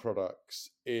cleaning products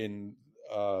in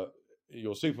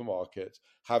your supermarket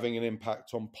having an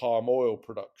impact on palm oil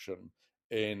production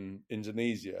in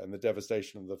Indonesia and the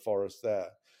devastation of the forest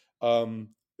there.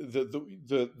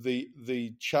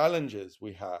 The challenges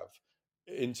we have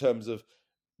in terms of,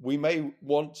 we may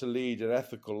want to lead an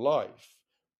ethical life,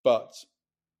 but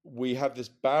we have this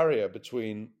barrier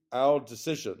between our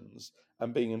decisions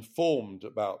and being informed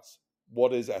about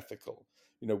what is ethical.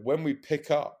 When we pick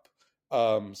up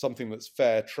something that's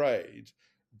fair trade,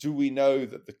 do we know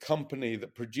that the company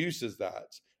that produces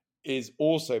that is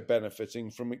also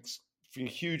benefiting from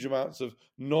huge amounts of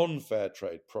non-fair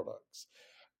trade products?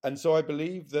 And so I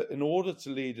believe that in order to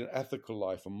lead an ethical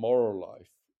life, a moral life,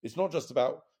 it's not just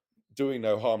about doing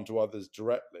no harm to others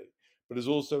directly, but it's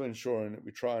also ensuring that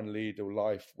we try and lead a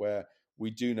life where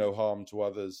we do no harm to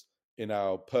others in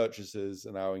our purchases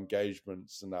and our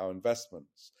engagements and our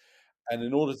investments. And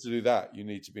in order to do that, you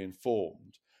need to be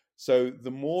informed. So the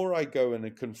more I go in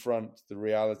and confront the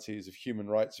realities of human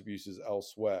rights abuses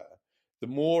elsewhere, the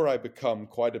more I become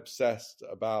quite obsessed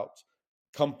about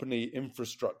company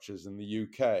infrastructures in the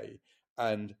UK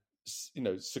and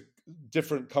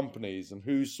different companies and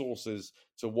who sources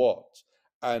to what,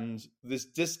 and this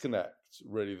disconnect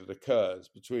really that occurs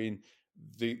between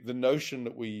the notion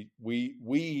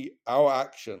that our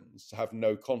actions have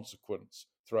no consequence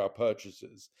through our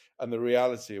purchases and the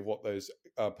reality of what those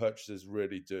purchases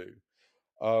really do.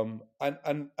 And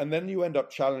then you end up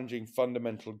challenging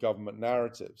fundamental government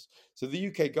narratives. So the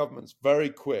UK government's very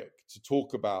quick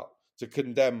to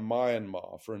condemn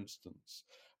Myanmar, for instance.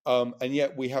 And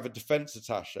yet we have a defense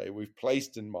attaché we've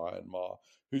placed in Myanmar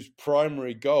whose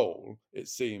primary goal, it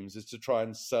seems, is to try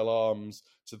and sell arms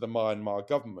to the Myanmar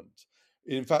government.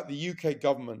 In fact, the UK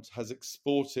government has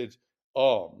exported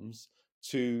arms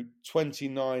to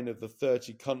 29 of the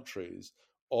 30 countries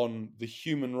on the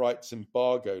human rights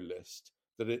embargo list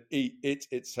that it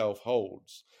itself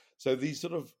holds. So these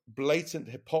sort of blatant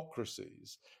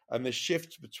hypocrisies and the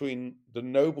shift between the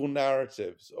noble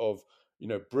narratives of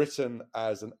Britain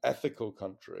as an ethical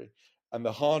country and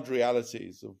the hard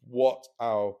realities of what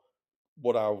our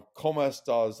commerce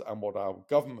does and what our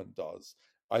government does,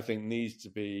 I think needs to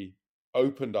be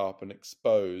opened up and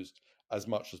exposed as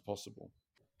much as possible.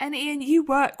 And Ian, you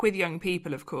work with young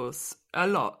people, of course, a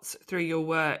lot through your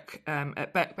work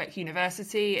at Birkbeck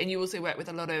University, and you also work with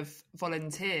a lot of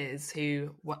volunteers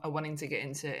who are wanting to get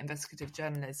into investigative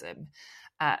journalism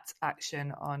at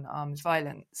Action on Armed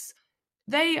Violence.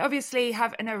 They obviously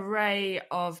have an array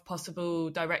of possible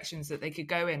directions that they could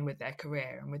go in with their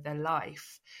career and with their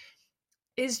life.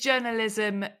 Is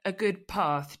journalism a good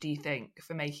path, do you think,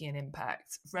 for making an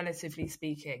impact, relatively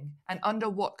speaking? And under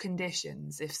what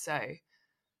conditions, if so?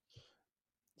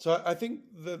 So I think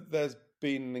that there's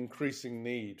been an increasing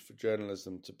need for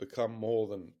journalism to become more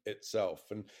than itself.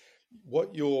 And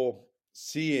what you're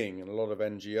seeing in a lot of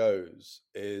NGOs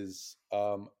is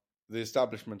the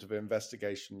establishment of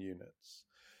investigation units.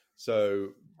 So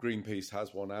Greenpeace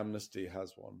has one, Amnesty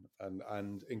has one,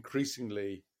 and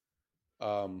increasingly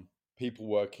people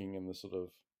working in the sort of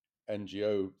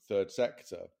NGO third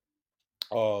sector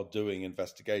are doing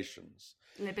investigations.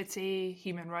 Liberty,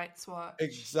 Human Rights Watch.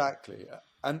 Exactly.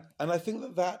 And I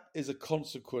think that is a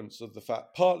consequence of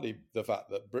partly the fact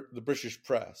that the British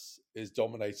press is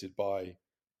dominated by,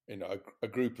 a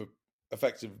group of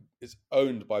it's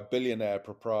owned by billionaire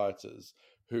proprietors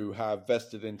who have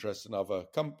vested interests in other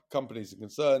companies and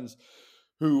concerns,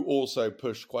 who also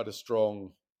push quite a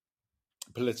strong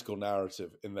political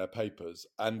narrative in their papers,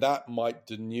 and that might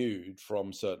denude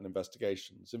from certain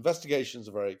investigations. Investigations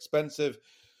are very expensive.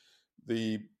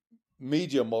 The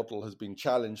media model has been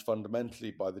challenged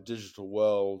fundamentally by the digital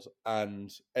world,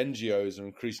 and NGOs are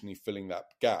increasingly filling that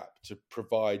gap to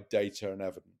provide data and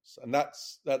evidence, and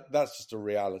that's just a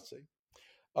reality.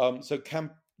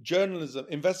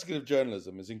 Investigative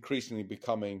journalism is increasingly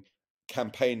becoming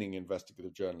campaigning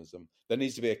investigative journalism. There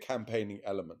needs to be a campaigning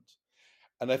element.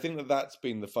 And I think that's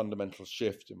been the fundamental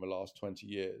shift in the last 20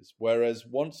 years. Whereas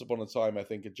once upon a time, I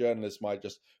think a journalist might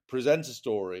just present a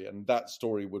story and that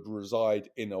story would reside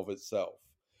in of itself.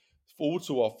 All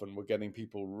too often, we're getting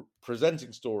people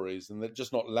presenting stories and they're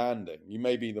just not landing. You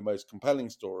may be the most compelling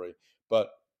story, but,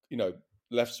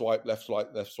 left swipe,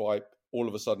 all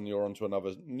of a sudden you're onto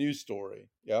another news story.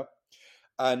 Yeah.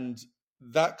 And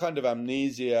that kind of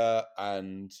amnesia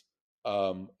and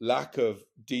lack of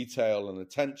detail and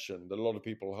attention that a lot of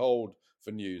people hold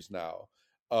for news now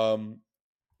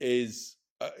is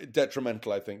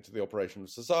detrimental, I think, to the operation of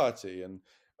society. And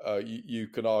you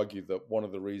can argue that one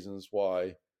of the reasons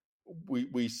why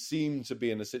we seem to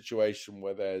be in a situation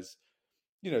where there's,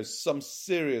 some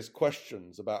serious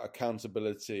questions about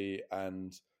accountability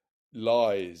and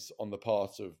lies on the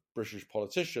part of British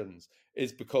politicians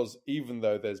is because even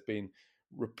though there's been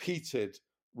repeated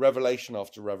revelation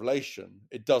after revelation,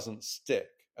 it doesn't stick.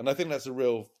 And I think that's a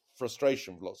real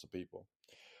frustration for lots of people.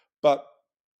 But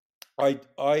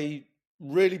I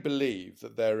really believe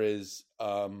that there is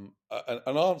an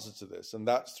answer to this, and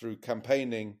that's through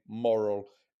campaigning moral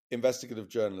investigative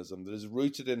journalism that is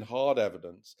rooted in hard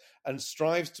evidence and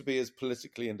strives to be as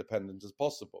politically independent as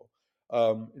possible.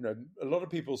 A lot of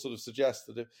people sort of suggest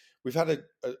that if we've had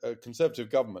a conservative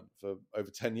government for over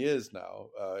 10 years now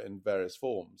in various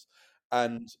forms,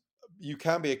 and you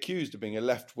can be accused of being a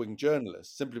left-wing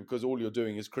journalist simply because all you're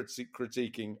doing is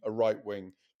critiquing a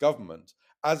right-wing government,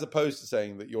 as opposed to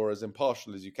saying that you're as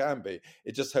impartial as you can be.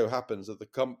 It just so happens that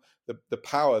the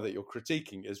power that you're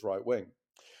critiquing is right-wing.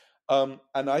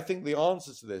 And I think the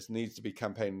answer to this needs to be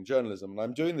campaigning journalism. And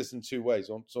I'm doing this in two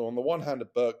ways. So on the one hand,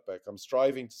 at Birkbeck, I'm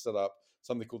striving to set up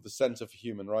something called the Centre for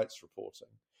Human Rights Reporting,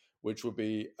 which will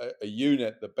be a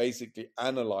unit that basically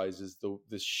analyzes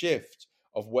the shift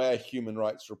of where human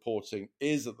rights reporting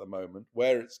is at the moment,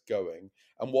 where it's going,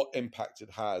 and what impact it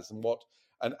has, and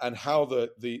how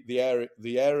the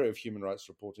area of human rights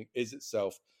reporting is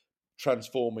itself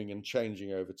transforming and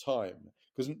changing over time.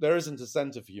 Because there isn't a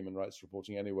centre for human rights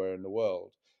reporting anywhere in the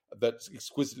world that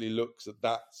exquisitely looks at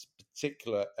that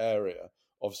particular area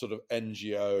of sort of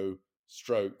NGO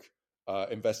stroke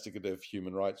investigative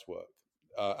human rights work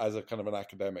as a kind of an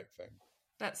academic thing.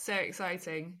 That's so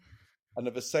exciting. And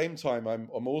at the same time,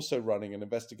 I'm also running an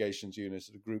investigations unit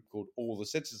at a group called All the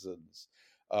Citizens.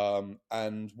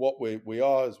 And what we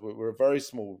are is we're a very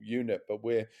small unit, but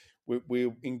we're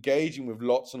engaging with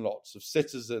lots and lots of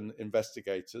citizen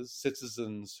investigators,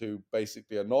 citizens who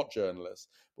basically are not journalists,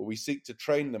 but we seek to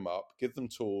train them up, give them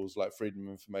tools like freedom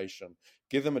of information,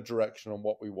 give them a direction on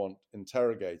what we want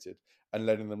interrogated, and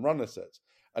letting them run at it.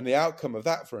 And the outcome of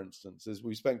that, for instance, is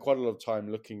we spent quite a lot of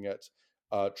time looking at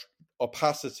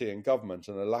opacity in government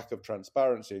and a lack of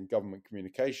transparency in government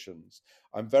communications.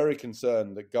 I'm very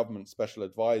concerned that government special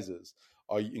advisors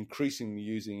are increasingly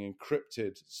using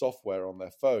encrypted software on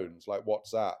their phones, like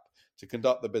WhatsApp, to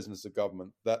conduct the business of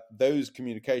government, that those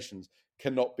communications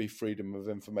cannot be freedom of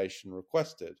information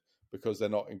requested because they're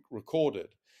not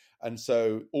recorded. And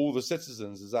so All the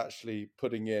Citizens is actually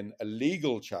putting in a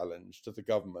legal challenge to the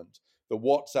government that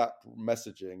WhatsApp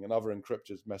messaging and other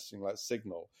encrypted messaging like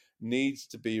Signal needs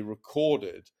to be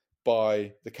recorded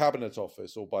by the Cabinet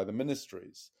Office or by the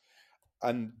ministries.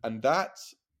 And that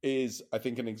is, I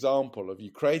think, an example of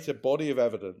you create a body of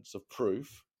evidence of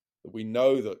proof that we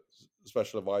know that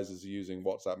special advisors are using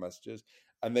WhatsApp messages,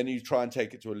 and then you try and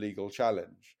take it to a legal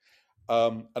challenge.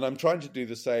 And I'm trying to do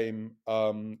the same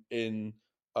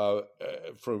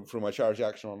through my charity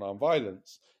Action on Armed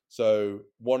Violence. So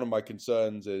one of my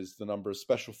concerns is the number of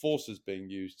special forces being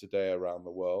used today around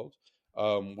the world.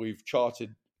 We've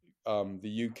charted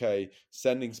the UK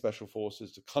sending special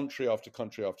forces to country after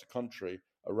country after country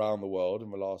around the world in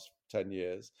the last 10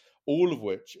 years, all of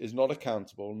which is not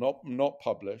accountable, not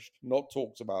published, not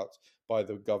talked about by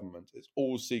the government. It's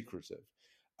all secretive.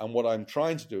 And what I'm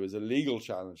trying to do is a legal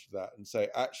challenge to that and say,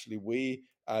 actually, we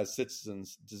as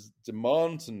citizens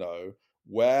demand to know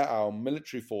where our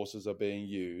military forces are being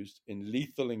used in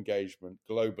lethal engagement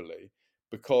globally,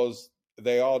 because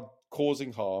they are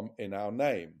causing harm in our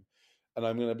name. And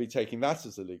I'm going to be taking that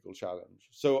as a legal challenge.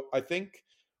 So I think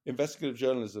investigative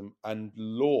journalism and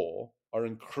law are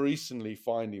increasingly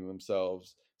finding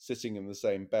themselves sitting in the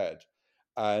same bed.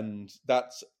 And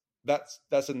that's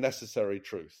a necessary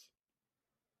truth.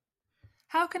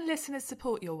 How can listeners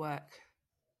support your work?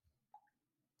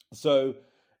 So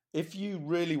if you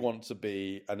really want to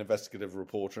be an investigative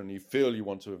reporter and you feel you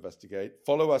want to investigate,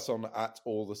 follow us on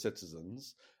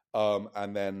 @AllTheCitizens.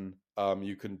 And then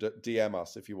you can DM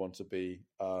us if you want to be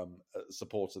a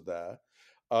supporter there.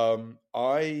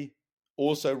 I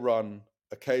also run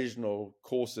occasional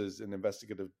courses in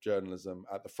investigative journalism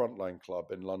at the Frontline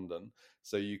Club in London.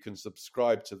 So you can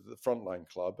subscribe to the Frontline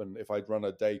Club. And if I run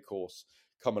a day course,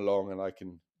 come along and I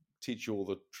can teach you all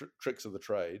the tricks of the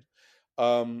trade.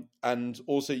 And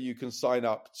also you can sign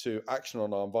up to Action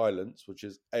on Armed Violence, which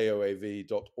is aoav.org.uk.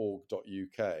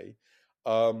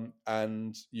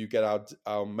 and you get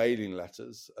our mailing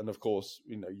letters. And of course,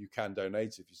 you can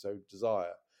donate if you so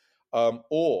desire.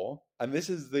 And this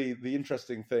is the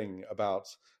interesting thing about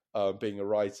being a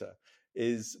writer,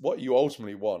 is what you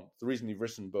ultimately want. The reason you've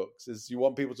written books is you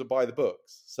want people to buy the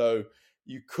books. So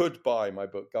you could buy my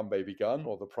book, Gun Baby Gun,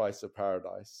 or The Price of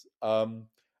Paradise.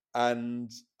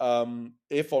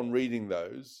 If on reading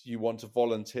those, you want to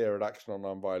volunteer at Action on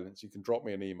Nonviolence, you can drop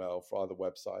me an email via the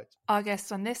website. Our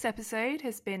guest on this episode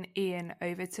has been Ian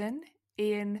Overton.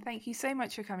 Ian, thank you so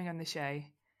much for coming on the show.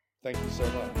 Thank you so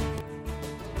much.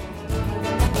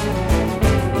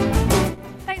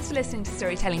 Thanks for listening to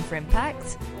Storytelling for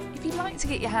Impact. If you'd like to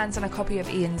get your hands on a copy of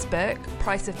Ian's book,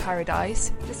 Price of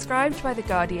Paradise, described by The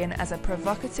Guardian as a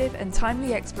provocative and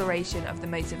timely exploration of the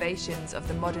motivations of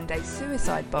the modern-day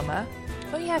suicide bomber,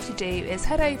 all you have to do is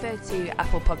head over to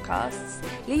Apple Podcasts,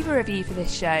 leave a review for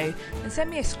this show, and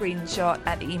send me a screenshot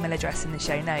at the email address in the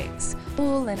show notes.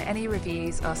 All and any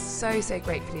reviews are so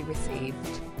gratefully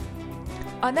received.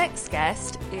 Our next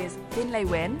guest is Thinlay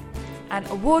Win, an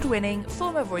award-winning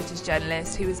former Reuters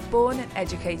journalist who was born and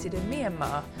educated in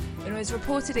Myanmar and was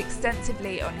reported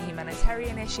extensively on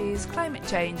humanitarian issues, climate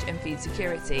change and food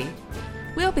security.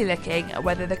 We'll be looking at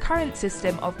whether the current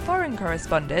system of foreign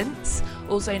correspondents,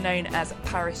 also known as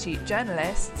parachute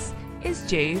journalists, is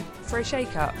due for a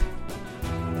shake-up.